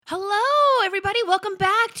everybody. Welcome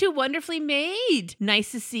back to Wonderfully Made.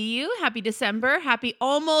 Nice to see you. Happy December. Happy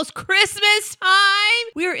almost Christmas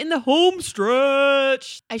time. We are in the home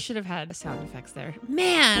stretch. I should have had sound effects there.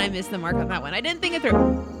 Man, I missed the mark on that one. I didn't think it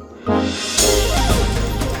through.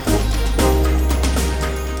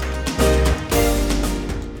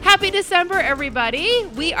 Happy December, everybody.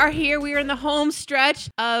 We are here. We are in the home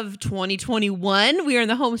stretch of 2021. We are in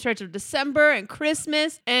the home stretch of December and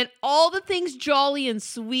Christmas and all the things jolly and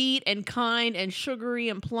sweet and kind and sugary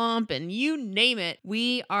and plump and you name it.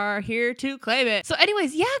 We are here to claim it. So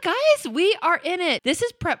anyways, yeah, guys, we are in it. This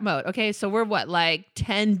is prep mode. Okay, so we're like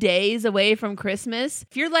 10 days away from Christmas.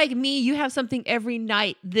 If you're like me, you have something every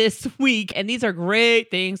night this week. And these are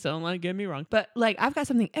great things. So don't get me wrong. But I've got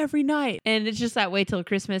something every night. And it's just that way till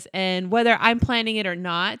Christmas. And whether I'm planning it or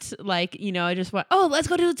not, I just want, let's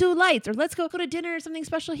go do lights or let's go to dinner or something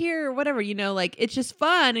special here or whatever, it's just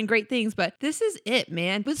fun and great things. But this is it,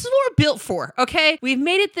 man. This is what we're built for, okay? We've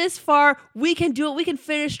made it this far. We can do it. We can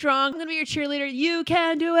finish strong. I'm going to be your cheerleader. You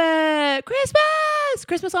can do it. Christmas!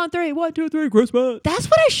 Christmas on 3. 1, 2, 3, Christmas. That's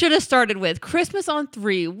what I should have started with. Christmas on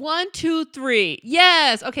 3. 1, 2, 3.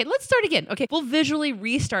 Yes. Okay, let's start again. Okay, we'll visually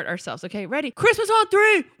restart ourselves. Okay, ready? Christmas on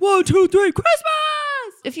 3. 1, 2, 3, Christmas!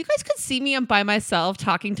 If you guys could see me, I'm by myself,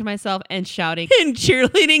 talking to myself and shouting and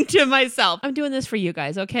cheerleading to myself. I'm doing this for you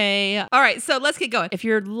guys, okay? All right, so let's get going. If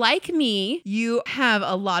you're like me, you have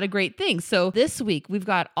a lot of great things. So this week, we've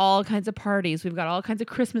got all kinds of parties. We've got all kinds of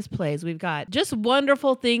Christmas plays. We've got just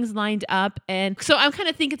wonderful things lined up. And so I'm kind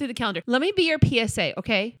of thinking through the calendar. Let me be your PSA,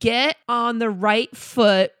 okay? Get on the right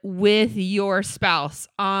foot with your spouse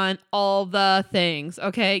on all the things,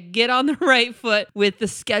 okay? Get on the right foot with the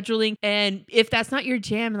scheduling. And if that's not your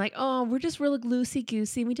jam, we're just real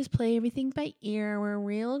loosey-goosey. We just play everything by ear. We're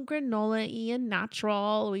real granola-y and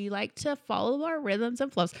natural. We like to follow our rhythms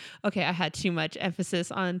and flows. Okay, I had too much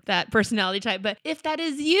emphasis on that personality type, but if that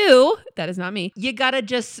is you, that is not me. You gotta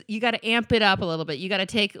amp it up a little bit. You gotta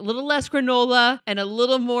take a little less granola and a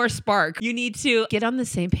little more spark. You need to get on the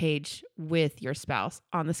same page with your spouse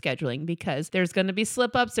on the scheduling because there's going to be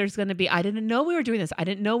slip-ups. There's going to be, I didn't know we were doing this. I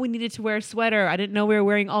didn't know we needed to wear a sweater. I didn't know we were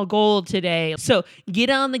wearing all gold today. So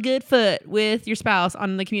get on the good foot with your spouse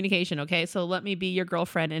on the communication, okay? So let me be your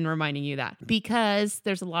girlfriend in reminding you that because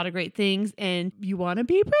there's a lot of great things and you want to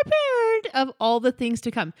be prepared of all the things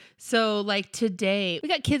to come. So today, we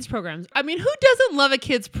got kids programs. I mean, who doesn't love a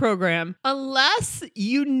kids program? Unless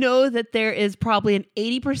you know that there is probably an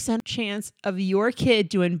 80% chance of your kid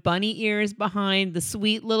doing bunny ears behind the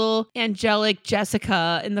sweet little angelic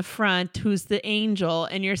Jessica in the front, who's the angel,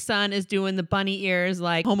 and your son is doing the bunny ears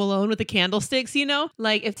like Home Alone with the candlesticks,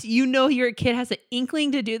 if you know your kid has an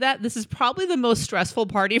inkling to do that, this is probably the most stressful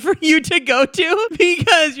party for you to go to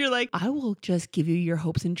because you're like, I will just give you your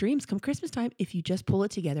hopes and dreams come Christmas time if you just pull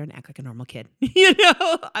it together and act like a normal kid.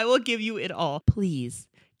 I will give you it all. Please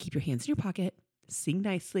keep your hands in your pocket, sing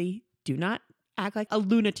nicely, do not act like a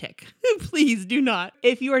lunatic. Please do not.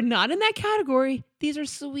 If you are not in that category, these are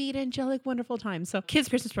sweet, angelic, wonderful times. So kids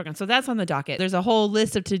Christmas program. So that's on the docket. There's a whole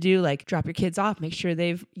list of to do, drop your kids off, make sure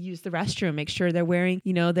they've used the restroom, make sure they're wearing,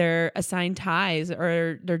 their assigned ties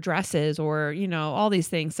or their dresses or, all these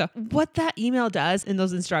things. So what that email does in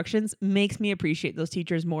those instructions makes me appreciate those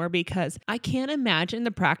teachers more because I can't imagine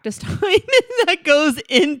the practice time that goes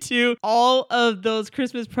into all of those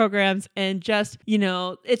Christmas programs and just,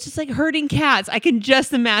 it's just like herding cats. I can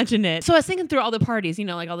just imagine it. So I was thinking through all the parties,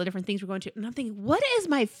 all the different things we're going to, and I'm thinking, what is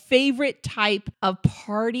my favorite type of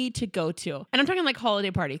party to go to? And I'm talking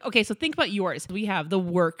holiday party. Okay, so think about yours. We have the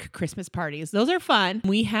work Christmas parties. Those are fun.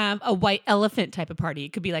 We have a white elephant type of party. It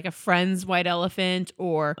could be like a friend's white elephant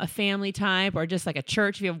or a family type or just like a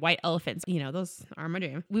church if you have white elephants. Those are my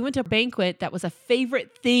dream. We went to a banquet that was a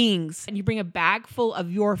favorite things and you bring a bag full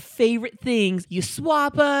of your favorite things. You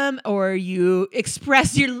swap them or you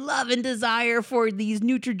express your love and desire for these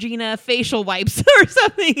Neutrogena facial wipes or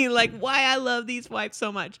something like why I love these wipes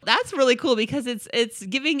so much. That's really cool because it's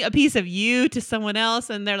giving a piece of you to someone else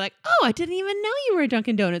and they're like, oh, I didn't even know you were a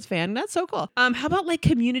Dunkin' Donuts fan. That's so cool. How about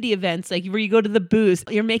community events where you go to the booth,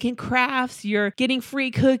 you're making crafts, you're getting free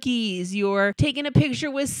cookies, you're taking a picture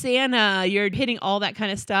with Santa, you're hitting all that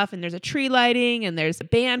kind of stuff and there's a tree lighting and there's a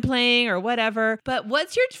band playing or whatever. But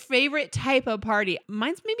what's your favorite type of party?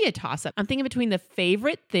 Mine's maybe a toss-up. I'm thinking between the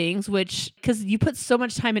favorite things, which because you put so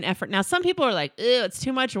much time and effort. Now, some people are like, ew, it's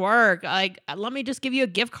too much work. Let want me to just give you a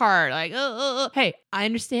gift card? Like, hey, I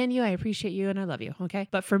understand you. I appreciate you and I love you. Okay.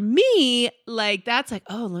 But for me, like, that's like,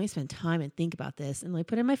 oh, let me spend time and think about this and like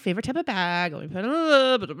put in my favorite type of bag. Let me put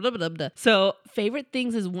blah, blah, blah, blah. So favorite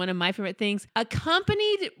things is one of my favorite things,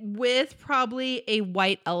 accompanied with probably a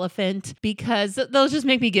white elephant, because those just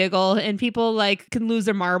make me giggle, and people like can lose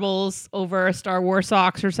their marbles over a Star Wars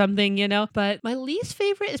socks or something, you know. But my least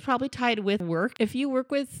favorite is probably tied with work. If you work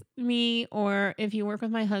with me or if you work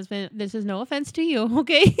with my husband, this is no offense to you,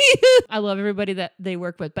 okay? I love everybody that they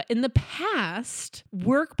work with. But in the past,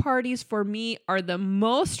 work parties for me are the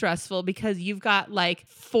most stressful, because you've got like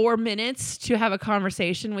 4 minutes to have a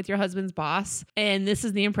conversation with your husband's boss, and this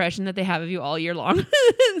is the impression that they have of you all year long.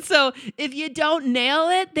 So if you don't nail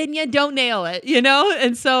it, then you don't nail it, you know?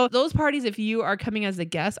 And so those parties, if you are coming as a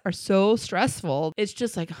guest, are so stressful. It's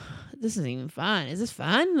just like, this isn't even fun. Is this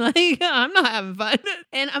fun? Like, I'm not having fun.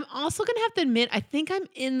 And I'm also going to have to admit, I think I'm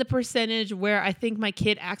in the percentage where I think my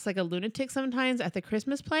kid acts like a lunatic sometimes at the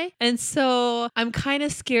Christmas play. And so I'm kind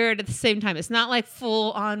of scared at the same time. It's not like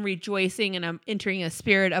full on rejoicing and I'm entering a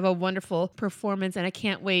spirit of a wonderful performance and I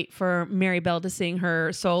can't wait for Mary Bell to sing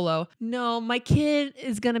her solo. No, my kid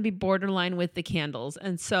is going to be borderline with the candles.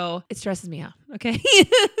 And so it stresses me out. Okay.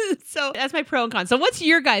 So that's my pro and con. So what's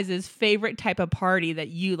your guys' favorite type of party that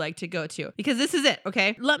you like to go to? Because this is it.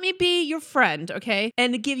 Okay. Let me be your friend. Okay.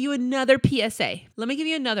 And give you another PSA. Let me give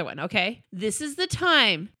you another one. Okay. This is the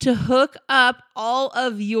time to hook up all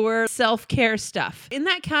of your self-care stuff. In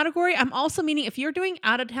that category, I'm also meaning if you're doing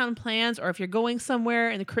out of town plans or if you're going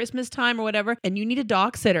somewhere in the Christmas time or whatever, and you need a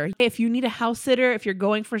dog sitter, if you need a house sitter, if you're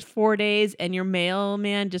going for 4 days and your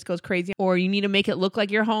mailman just goes crazy, or you need to make it look like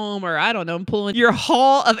you're home, or I don't know, pulling your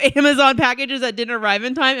haul of Amazon packages that didn't arrive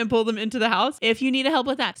in time and pull them into the house. If you need help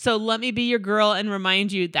with that. So let me be your girl and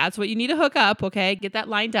remind you that's what you need to hook up. Okay. Get that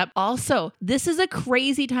lined up. Also, this is a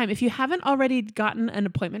crazy time. If you haven't already gotten an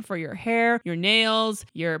appointment for your hair, your nails,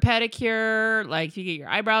 your pedicure, like if you get your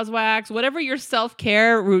eyebrows waxed, whatever your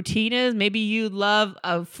self-care routine is, maybe you love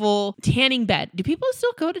a full tanning bed. Do people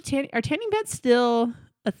still go to tanning? Are tanning beds still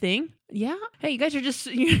a thing? Yeah. Hey, you guys are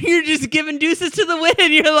you're just giving deuces to the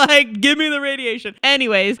wind. You're like, give me the radiation.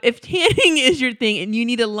 Anyways, if tanning is your thing and you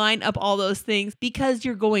need to line up all those things because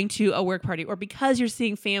you're going to a work party or because you're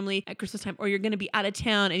seeing family at Christmas time or you're going to be out of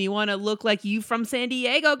town and you want to look like you from San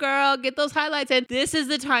Diego, girl, get those highlights in. This is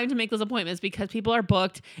the time to make those appointments because people are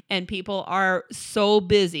booked and people are so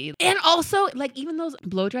busy. And also, like even those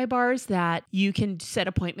blow dry bars that you can set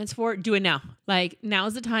appointments for, do it now. Like now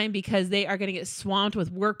is the time because they are going to get swamped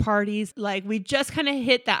with work parties. Like we just kind of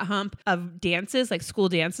hit that hump of dances, like school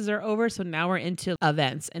dances are over. So now we're into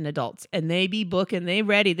events and adults and they be booking, they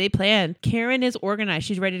ready, they plan. Karen is organized.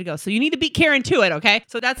 She's ready to go. So you need to beat Karen to it. Okay.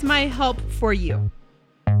 So that's my help for you.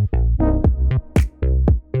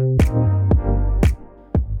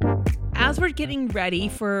 As we're getting ready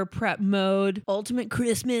for prep mode, Ultimate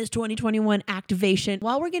Christmas 2021 activation,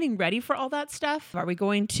 while we're getting ready for all that stuff, are we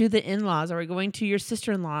going to the in-laws? Are we going to your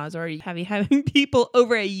sister-in-laws? Or are you having people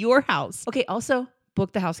over at your house? Okay, also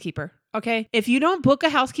book the housekeeper. Okay. If you don't book a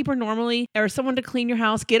housekeeper normally or someone to clean your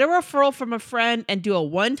house, get a referral from a friend and do a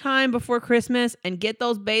one time before Christmas and get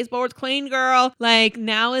those baseboards clean, girl. Like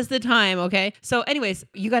now is the time. Okay. So anyways,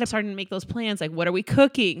 you got to start to make those plans. Like, what are we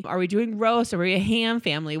cooking? Are we doing roast? Are we a ham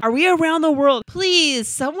family? Are we around the world? Please,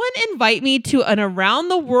 someone invite me to an around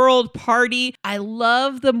the world party. I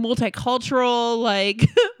love the multicultural, like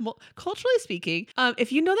culturally speaking.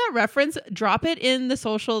 If you know that reference, drop it in the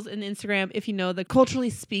socials and Instagram. If you know the culturally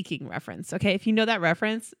speaking reference. Okay. If you know that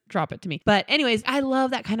reference, drop it to me. But anyways, I love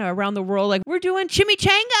that kind of around the world. Like we're doing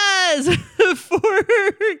chimichangas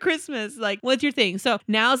for Christmas. Like what's your thing? So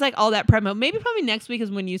now it's like all that prep mode. Maybe probably next week is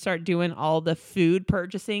when you start doing all the food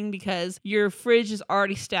purchasing because your fridge is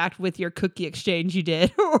already stacked with your cookie exchange you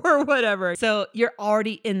did or whatever. So you're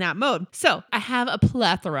already in that mode. So I have a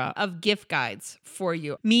plethora of gift guides for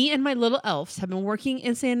you. Me and my little elves have been working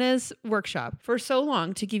in Santa's workshop for so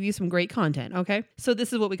long to give you some great content. Okay. So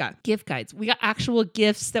this is what we got. Gift guides. We got actual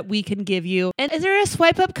gifts that we can give you. And is there a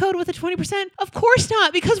swipe up code with a 20%? Of course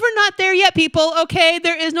not, because we're not there yet, people. Okay.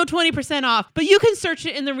 There is no 20% off, but you can search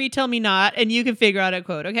it in the Retail Me Not and you can figure out a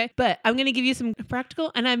code. Okay. But I'm going to give you some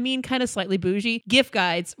practical and I mean kind of slightly bougie gift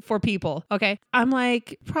guides for people. Okay. I'm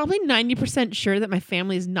like probably 90% sure that my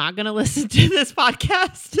family is not going to listen to this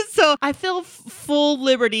podcast. So I feel full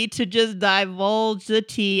liberty to just divulge the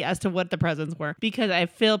tea as to what the presents were because I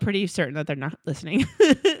feel pretty certain that they're not listening,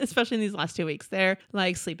 especially in these last 2 weeks. They're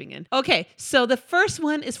like sleeping in. Okay. So the first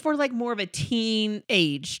one is for like more of a teen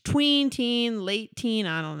age, tween, teen. preteen, late teen.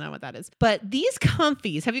 I don't know what that is. But these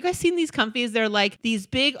comfies, have you guys seen these comfies? They're like these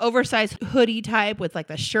big oversized hoodie type with like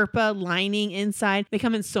the Sherpa lining inside. They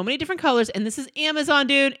come in so many different colors. And this is Amazon,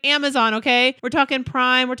 dude. Amazon, okay? We're talking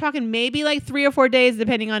Prime. We're talking maybe like 3 or 4 days,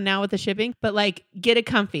 depending on now with the shipping. But like, get a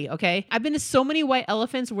comfy, okay? I've been to so many white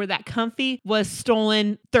elephants where that comfy was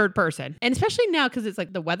stolen third person. And especially now because it's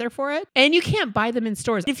like the weather for it. And you can't buy them in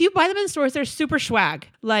stores. If you buy them in stores, they're super swag.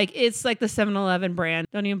 Like it's like the 7-Eleven brand.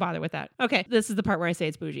 Don't even bother with that. Okay, this is the part where I say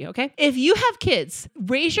it's bougie, okay? If you have kids,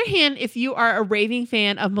 raise your hand if you are a raving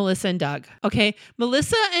fan of Melissa and Doug, okay?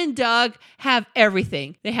 Melissa and Doug have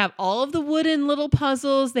everything. They have all of the wooden little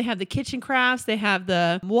puzzles. They have the kitchen crafts. They have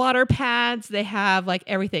the water pads. They have like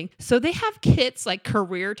everything. So they have kits, like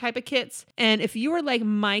career type of kits. And if you are like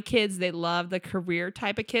my kids, they love the career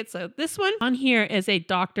type of kits. So this one on here is a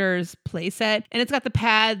doctor's playset, and it's got the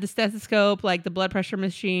pad, the stethoscope, like the blood pressure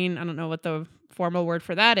machine. I don't know what the formal word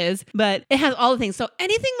for that is, but it has all the things. So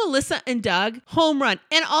anything Melissa and Doug, home run.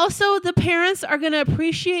 And also the parents are going to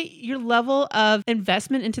appreciate your level of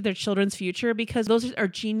investment into their children's future because those are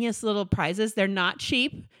genius little prizes. They're not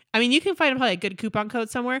cheap. I mean, you can find probably a good coupon code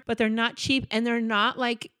somewhere, but they're not cheap and they're not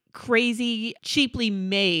like crazy cheaply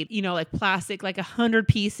made, you know, like plastic, like 100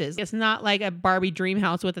 pieces. It's not like a Barbie dream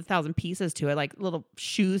house with 1,000 pieces to it, like little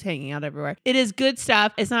shoes hanging out everywhere. It is good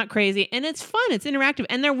stuff. It's not crazy and it's fun. It's interactive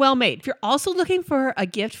and they're well made. If you're also looking for a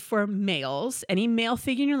gift for males, any male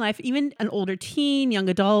figure in your life, even an older teen, young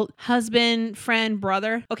adult, husband, friend,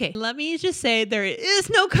 brother. Okay, let me just say there is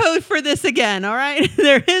no code for this again. All right.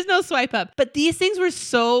 There is no swipe up, but these things were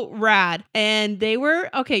so rad and they were,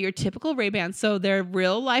 okay, your typical Ray-Bans. So they're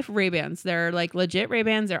real life Ray-Bans. They're like legit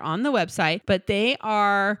Ray-Bans. They're on the website, but they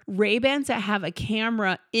are Ray-Bans that have a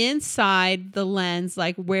camera inside the lens,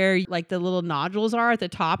 like where like the little nodules are at the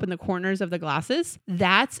top and the corners of the glasses.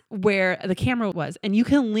 That's where the camera was. And you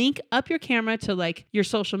can link up your camera to like your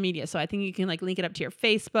social media. So I think you can like link it up to your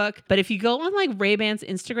Facebook. But if you go on like Ray-Ban's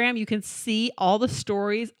Instagram, you can see all the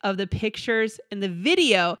stories of the pictures and the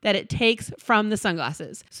video that it takes from the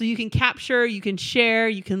sunglasses. So you can capture, you can share,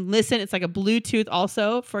 you can listen. It's like a Bluetooth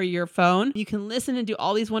also for your phone. You can listen and do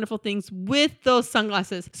all these wonderful things with those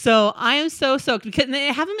sunglasses. So I am so stoked because they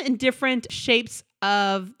have them in different shapes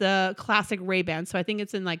of the classic Ray-Ban. So I think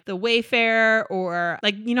it's in like the Wayfair or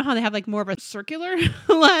like, you know how they have like more of a circular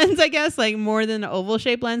lens, I guess, like more than an oval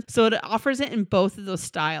shaped lens. So it offers it in both of those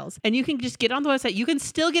styles. And you can just get on the website. You can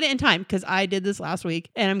still get it in time because I did this last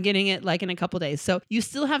week and I'm getting it like in a couple days. So you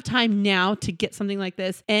still have time now to get something like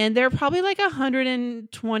this. And they're probably like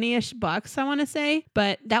 $120-ish, I want to say.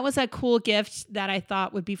 But that was a cool gift that I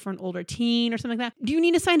thought would be for an older teen or something like that. Do you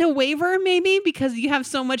need to sign a waiver maybe because you have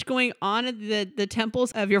so much going on at the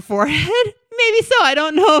temples of your forehead? Maybe so. I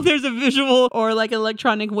don't know if there's a visual or like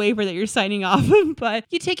electronic waiver that you're signing off of, but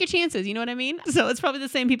you take your chances. You know what I mean? So it's probably the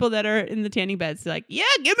same people that are in the tanning beds. They're like, yeah,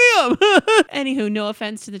 give me them. Anywho, no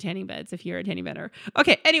offense to the tanning beds if you're a tanning bedder.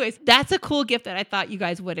 Okay. Anyways, that's a cool gift that I thought you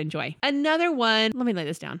guys would enjoy. Another one. Let me lay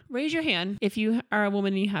this down. Raise your hand if you are a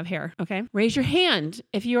woman and you have hair. Okay. Raise your hand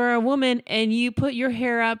if you are a woman and you put your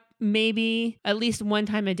hair up maybe at least one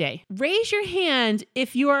time a day. Raise your hand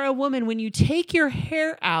if you are a woman when you take your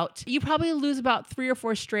hair out, you probably lose about 3 or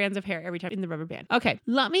 4 strands of hair every time in the rubber band. Okay,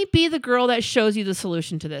 let me be the girl that shows you the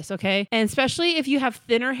solution to this, okay? And especially if you have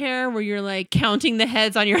thinner hair where you're like counting the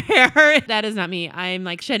heads on your hair, that is not me. I'm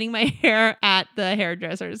like shedding my hair at the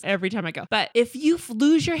hairdressers every time I go. But if you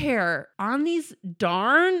lose your hair on these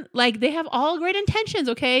darn, like they have all great intentions,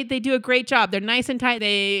 okay? They do a great job. They're nice and tight.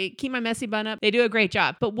 They keep my messy bun up. They do a great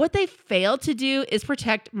job. But what they fail to do is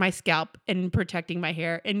protect my scalp and protecting my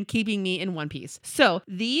hair and keeping me in one piece. So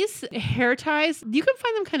these hair ties, you can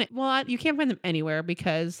find them kind of, well, you can't find them anywhere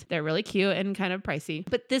because they're really cute and kind of pricey.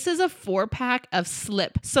 But this is a 4-pack of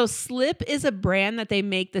Slip. So Slip is a brand that they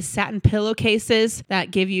make the satin pillowcases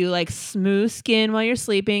that give you like smooth skin while you're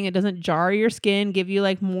sleeping. It doesn't jar your skin, give you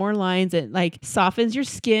like more lines. It like softens your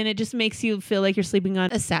skin. It just makes you feel like you're sleeping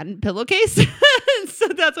on a satin pillowcase. So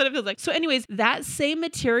that's what it feels like. So anyways, that same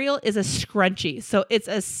material is a scrunchie. So it's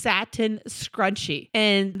a satin scrunchie.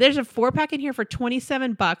 And there's a 4-pack in here for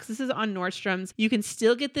 $27. This is on Nordstrom's. You can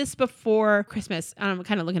still get this before Christmas. I'm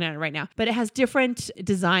kind of looking at it right now. But it has different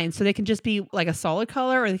designs. So they can just be like a solid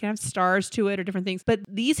color or they can have stars to it or different things. But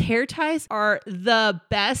these hair ties are the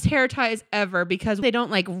best hair ties ever because they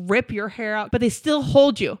don't like rip your hair out, but they still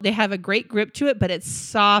hold you. They have a great grip to it, but it's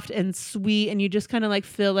soft and sweet. And you just kind of like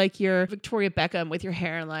feel like you're Victoria Beckham with your your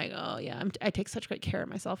hair like, oh yeah, I take such great care of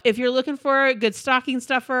myself. If you're looking for a good stocking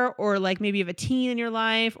stuffer, or like maybe you have a teen in your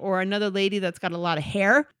life or another lady that's got a lot of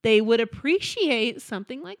hair, they would appreciate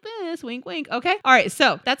something like this. Wink, wink. Okay. All right.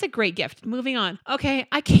 So that's a great gift. Moving on. Okay.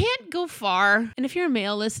 I can't go far. And if you're a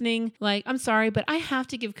male listening, like, I'm sorry, but I have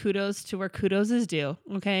to give kudos to where kudos is due.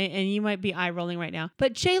 Okay. And you might be eye rolling right now,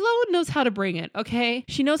 but J-Lo knows how to bring it. Okay.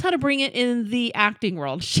 She knows how to bring it in the acting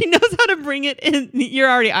world. She knows how to bring it in. You're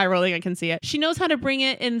already eye rolling. I can see it. She knows how to bring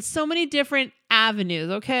it in so many different avenues,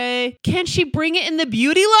 okay? Can she bring it in the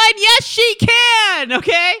beauty line? Yes, she can,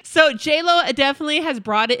 okay? So J-Lo definitely has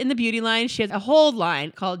brought it in the beauty line. She has a whole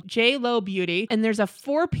line called J-Lo Beauty, and there's a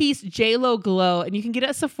 4-piece J-Lo Glow, and you can get it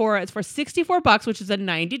at Sephora. It's for $64, which is a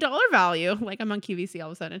 $90 value. Like I'm on QVC all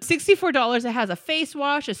of a sudden. $64. It has a face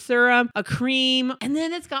wash, a serum, a cream, and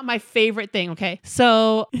then it's got my favorite thing, okay?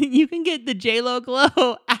 So you can get the J-Lo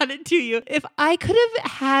Glow added to you. If I could have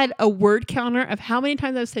had a word counter of how many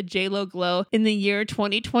times I've said J-Lo Glow in the year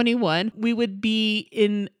 2021, we would be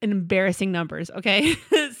in embarrassing numbers. Okay.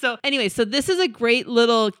 So anyway, so this is a great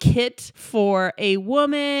little kit for a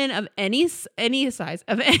woman of any size,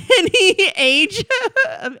 of any age,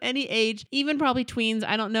 of any age, even probably tweens.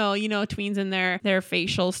 I don't know, tweens and their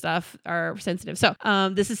facial stuff are sensitive. So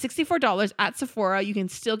this is $64 at Sephora. You can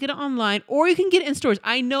still get it online, or you can get it in stores.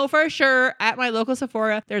 I know for sure at my local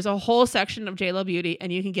Sephora, there's a whole section of J-Lo Beauty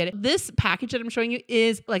and you can get it. This package that I'm showing you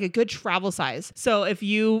is like a good travel size. So if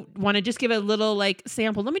you want to just give a little like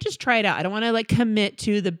sample, let me just try it out. I don't want to like commit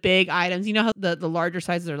to the big items. You know how the larger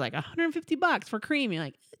sizes are like $150 for cream. You're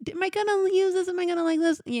like, am I going to use this? Am I going to like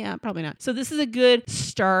this? Yeah, probably not. So this is a good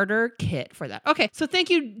starter kit for that. Okay. So thank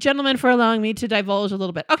you, gentlemen, for allowing me to divulge a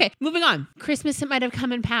little bit. Okay. Moving on. Christmas, it might have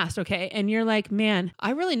come and passed. Okay. And you're like, man, I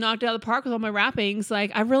really knocked it out of the park with all my wrappings.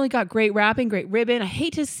 Like I really got great wrapping, great ribbon. I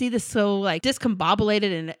hate to see this so like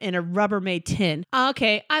discombobulated in a Rubbermaid tin.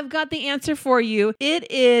 Okay. I've got the answer for you. It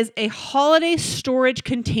is a holiday storage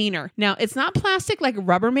container. Now it's not plastic like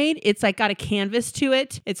Rubbermaid. It's like got a canvas to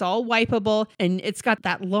it. It's all wipeable and it's got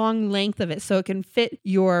that long length of it so it can fit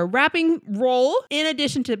your wrapping roll in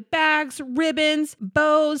addition to bags, ribbons,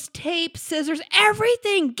 bows, tape, scissors,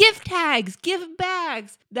 everything, gift tags, gift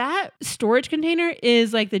bags. That storage container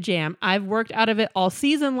is like the jam. I've worked out of it all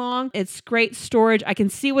season long. It's great storage. I can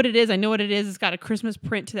see what it is. I know what it is. It's got a Christmas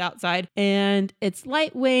print to the outside and it's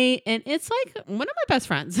lightweight and it's like one of my best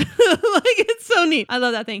friends. Like it's so neat. I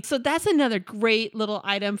love that thing. So that's another great little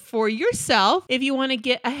item for yourself if you want to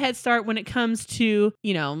get a head start when it comes to,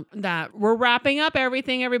 that we're wrapping up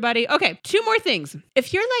everything, everybody. Okay, 2 more things.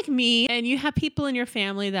 If you're like me and you have people in your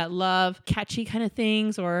family that love catchy kind of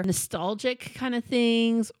things or nostalgic kind of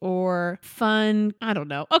things or fun, I don't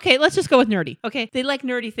know. Okay, let's just go with nerdy. Okay, they like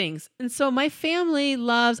nerdy things. And so my family we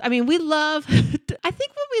love, I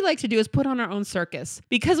think what we like to do is put on our own circus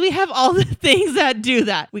because we have all the things that do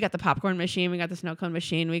that. We got the popcorn machine, we got the snow cone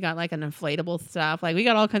machine, we got like an inflatable stuff, like we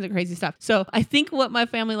got all kinds of crazy stuff. So I think what my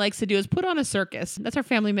family likes to do is put on a circus. That's our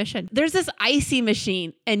family mission. There's this icy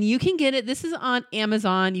machine and you can get it. This is on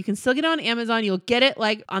Amazon. You can still get it on Amazon. You'll get it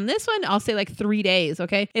like on this one, I'll say like 3 days.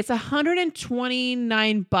 Okay. It's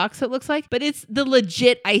 $129 it looks like, but it's the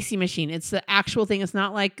legit icy machine. It's the actual thing. It's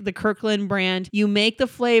not like the Kirkland brand. You make the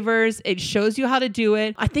flavors. It shows you how to do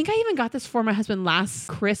it. I think I even got this for my husband last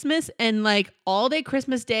Christmas and like all day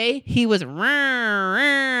Christmas Day, he was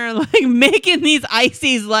like making these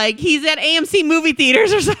ices like he's at AMC movie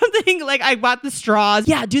theaters or something. Like I bought the straws.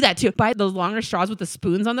 Yeah, do that too. Buy those longer straws with the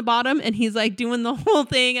spoons on the bottom. And he's like doing the whole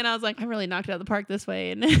thing. And I was like, I really knocked it out of the park this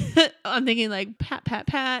way. And I'm thinking like, pat, pat,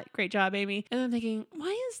 pat. Great job, Amy. And I'm thinking,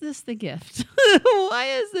 why is this the gift?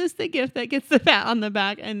 Why is this the gift that gets the pat on the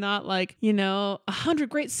back and not like, 100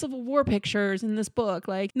 great Civil War pictures in this book?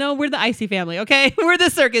 Like, no, we're the icy family. Okay. We're the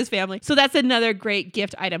circus family. So that's another great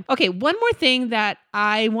gift item. Okay. One more thing that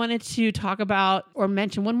I wanted to talk about or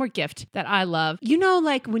mention, one more gift that I love.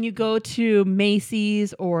 Like when you go to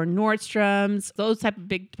Macy's or Nordstrom's, those type of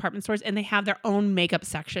big department stores, and they have their own makeup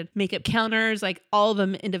section, makeup counters, like all of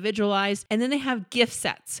them individualized. And then they have gift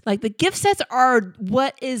sets. Like the gift sets are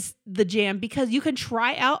what is the jam because you can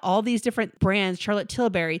try out all these different brands, Charlotte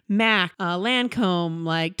Tilbury, MAC, Lancome,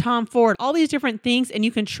 like Tom Ford, all these different things. And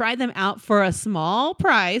you can try them out for a small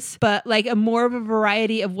price, but like a more of a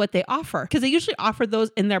variety of what they offer. Because they usually offer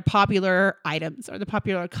those in their popular items or the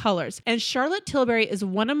popular colors. And Charlotte Tilbury is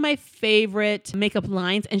one of my favorite makeup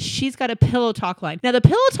lines. And she's got a Pillow Talk line. Now the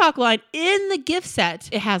Pillow Talk line in the gift set,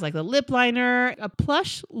 it has like the lip liner, a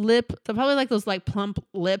plush lip, so probably like those like plump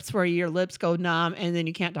lips where your lips go numb and then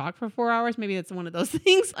you can't talk for 4 hours. Maybe that's one of those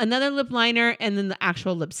things. Another lip liner and then the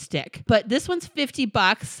actual lipstick. But this one's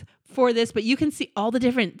 $50 for this, but you can see all the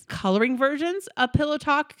different coloring versions of Pillow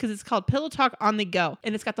Talk because it's called Pillow Talk on the Go,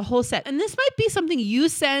 and it's got the whole set. And this might be something you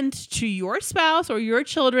send to your spouse or your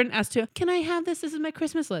children as to, can I have this? This is my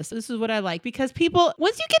Christmas list. This is what I like. Because people,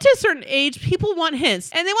 once you get to a certain age, people want hints,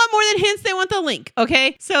 and they want more than hints. They want the link.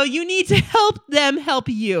 Okay. So you need to help them help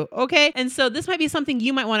you. Okay. And so this might be something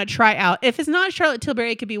you might want to try out. If it's not Charlotte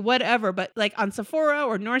Tilbury, it could be whatever, but like on Sephora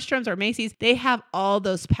or Nordstrom's or Macy's, they have all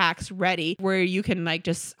those packs ready where you can like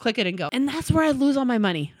just click it and go. And that's where I lose all my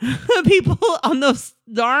money. People on those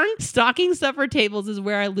darn stocking stuffer tables is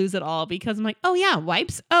where I lose it all because I'm like, oh yeah,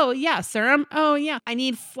 wipes. Oh yeah, serum. Oh yeah, I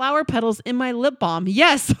need flower petals in my lip balm.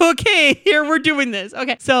 Yes. Okay. Here we're doing this.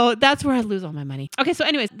 Okay. So that's where I lose all my money. Okay. So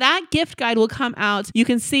anyways, that gift guide will come out. You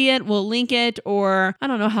can see it. We'll link it, or I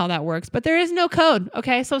don't know how that works, but there is no code.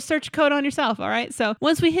 Okay. So search code on yourself. All right. So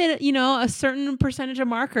once we hit, a certain percentage of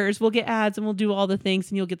markers, we'll get ads and we'll do all the things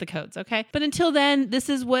and you'll get the codes. Okay. But until then, this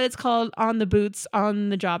is what it's called on the boots, on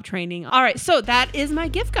the job training. All right. So that is my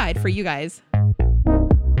gift guide for you guys.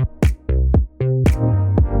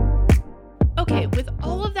 Okay, with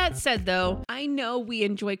all of that said though, I know we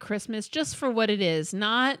enjoy Christmas just for what it is,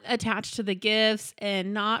 not attached to the gifts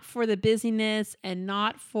and not for the busyness and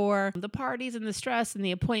not for the parties and the stress and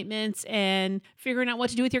the appointments and figuring out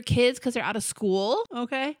what to do with your kids because they're out of school.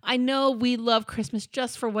 Okay. I know we love Christmas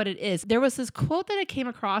just for what it is. There was this quote that I came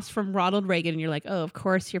across from Ronald Reagan, and you're like, oh, of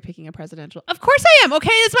course you're picking a presidential. Of course I am. Okay.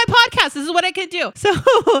 It's my podcast. This is what I can do. So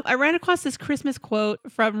I ran across this Christmas quote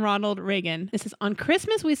from Ronald Reagan. It says, on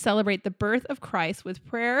Christmas, we celebrate the birth of Christ with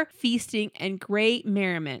prayer, feasting, and great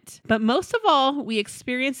merriment. But most of all, we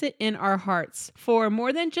experience it in our hearts. For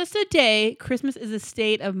more than just a day, Christmas is a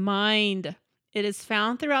state of mind. It is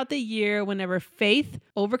found throughout the year whenever faith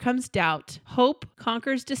overcomes doubt, hope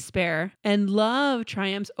conquers despair, and love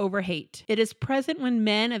triumphs over hate. It is present when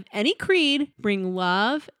men of any creed bring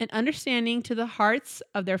love and understanding to the hearts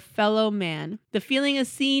of their fellow man. The feeling is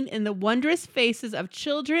seen in the wondrous faces of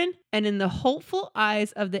children and in the hopeful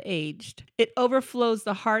eyes of the aged. It overflows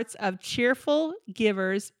the hearts of cheerful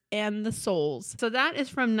givers and the souls. So that is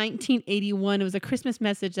from 1981. It was a Christmas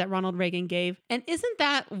message that Ronald Reagan gave. And isn't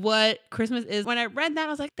that what Christmas is? When I read that, I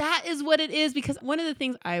was like, that is what it is. Because one of the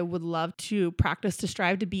things I would love to practice to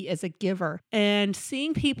strive to be as a giver, and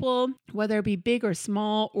seeing people, whether it be big or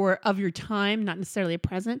small or of your time, not necessarily a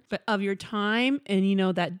present, but of your time and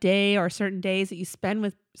that day or certain days that you spend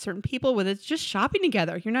with certain people, whether it's just shopping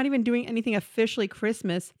together. You're not even doing anything officially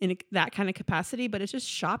Christmas in that kind of capacity, but it's just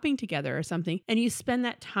shopping together or something. And you spend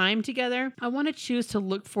that time together. I want to choose to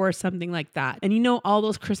look for something like that. And all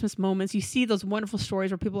those Christmas moments, you see those wonderful stories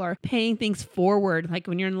where people are paying things forward, like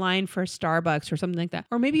when you're in line for Starbucks or something like that.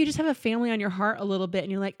 Or maybe you just have a family on your heart a little bit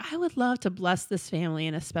and you're like, I would love to bless this family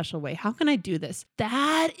in a special way. How can I do this?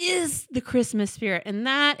 That is the Christmas spirit. And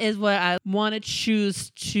that is what I want to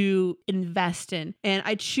choose to invest in. And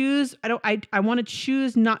I want to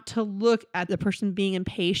choose not to look at the person being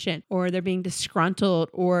impatient or they're being disgruntled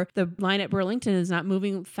or the line at Burlington is not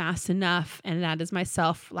moving fast enough. And that is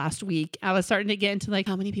myself last week. I was starting to get into like,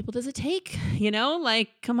 how many people does it take?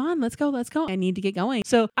 Come on, let's go. I need to get going.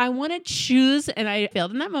 So I want to choose, and I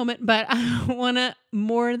failed in that moment, but I want to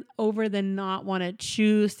more over than not want to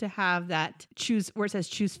choose to have that choose where it says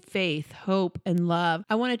choose faith, hope, and love.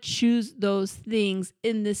 I want to choose those things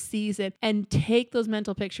in this season and take those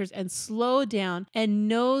mental pictures and slow down and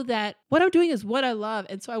know that what I'm doing is what I love.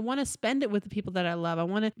 And so I want to spend it with the people that I love. I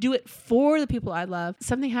want to do it for the people I love.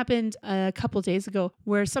 Something happened a couple of days ago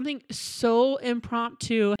where something so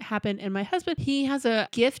impromptu happened. And my husband, he has a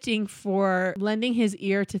gifting for lending his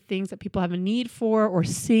ear to things that people have a need for or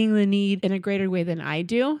seeing the need in a greater way than I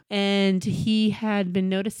do. And he had been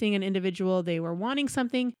noticing an individual, they were wanting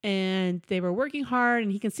something and they were working hard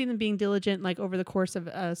and he can see them being diligent like over the course of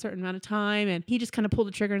a certain amount of time. And he just kind of pulled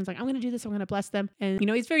the trigger and was like, I'm going to do this. I'm going to bless them. And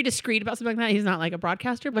he's very discreet about something like that. He's not like a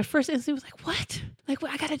broadcaster, but first instinct was like, what? Like,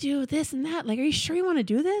 I got to do this and that. Like, are you sure you want to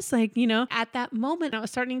do this? Like, at that moment, I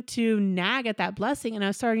was starting to nag at that blessing and I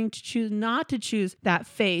was starting to choose not to choose that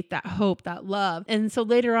faith, that hope, that love. And so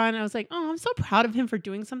later on, I was like, oh, I'm so proud of him for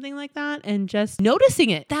doing something like that and just noticing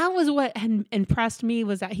it. That was what had impressed me,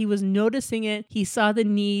 was that he was noticing it. He saw the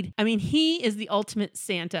need. I mean, he is the ultimate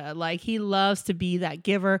Santa. Like, he loves to be that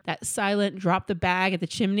giver, that silent, drop the bag at the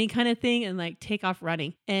chimney kind of thing and like take off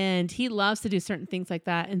running. And he loves to do certain things like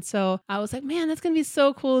that. And so I was like, man, that's going to be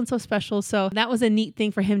so cool and so special. So that was a neat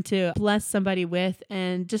thing for him to bless somebody with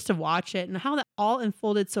and just to watch it and how that all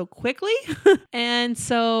unfolded so quickly and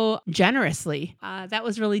so generously. That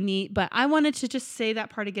was really neat. But I wanted to just say that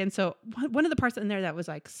part again. So one of the parts in there that was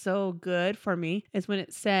like so good for me is when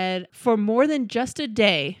it said, for more than just a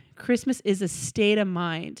day, Christmas is a state of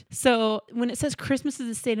mind. So when it says Christmas is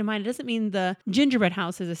a state of mind, it doesn't mean the gingerbread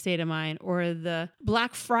house is a state of mind or the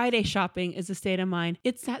Black Friday shopping is a state of mind.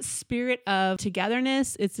 It's that spirit of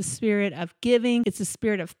togetherness. It's the spirit of giving. It's the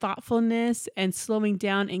spirit of thoughtfulness and slowing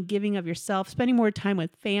down and giving of yourself, spending more time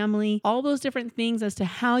with family, all those different things as to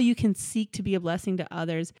how you can seek to be a blessing to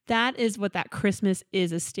others. That is what that Christmas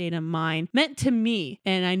is, a state of mind meant to me.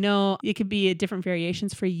 And I know it could be different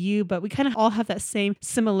variations for you, but we kind of all have that same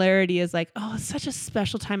similarity as like, oh, it's such a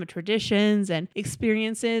special time of traditions and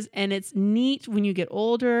experiences. And it's neat when you get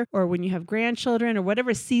older or when you have grandchildren or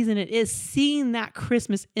whatever season it is, seeing that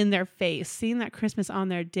Christmas in their face, seeing that Christmas on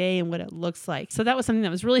their day and what it looks like. So that was something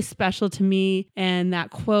that was really special to me. And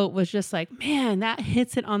that quote was just like, man, that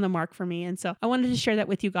hits it on the mark for me. And so I wanted to share that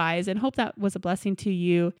with you guys and hope that was a blessing to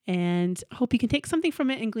you and hope you can take something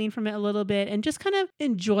from it and glean from it a little bit and just kind of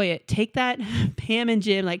enjoy it. Take that Pam and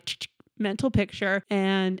Jim mental picture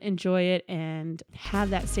and enjoy it and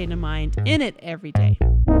have that state of mind in it every day.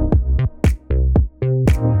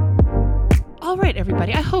 All right,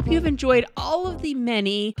 everybody. I hope you've enjoyed all of the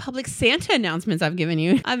many public Santa announcements I've given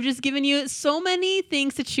you. I've just given you so many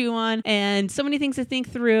things to chew on and so many things to think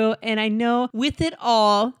through. And I know with it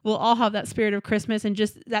all, we'll all have that spirit of Christmas and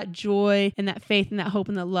just that joy and that faith and that hope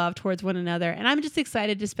and that love towards one another. And I'm just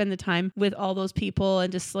excited to spend the time with all those people and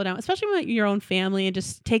just slow down, especially with your own family, and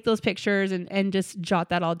just take those pictures and just jot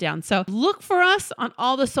that all down. So look for us on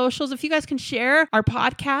all the socials. If you guys can share our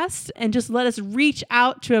podcast and just let us reach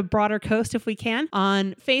out to a broader coast if we can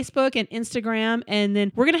on Facebook and Instagram. And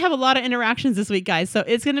then we're going to have a lot of interactions this week, guys. So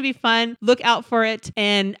it's going to be fun. Look out for it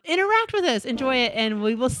and interact with us. Enjoy it. And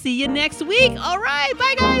we will see you next week. All right.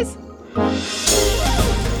 Bye, guys.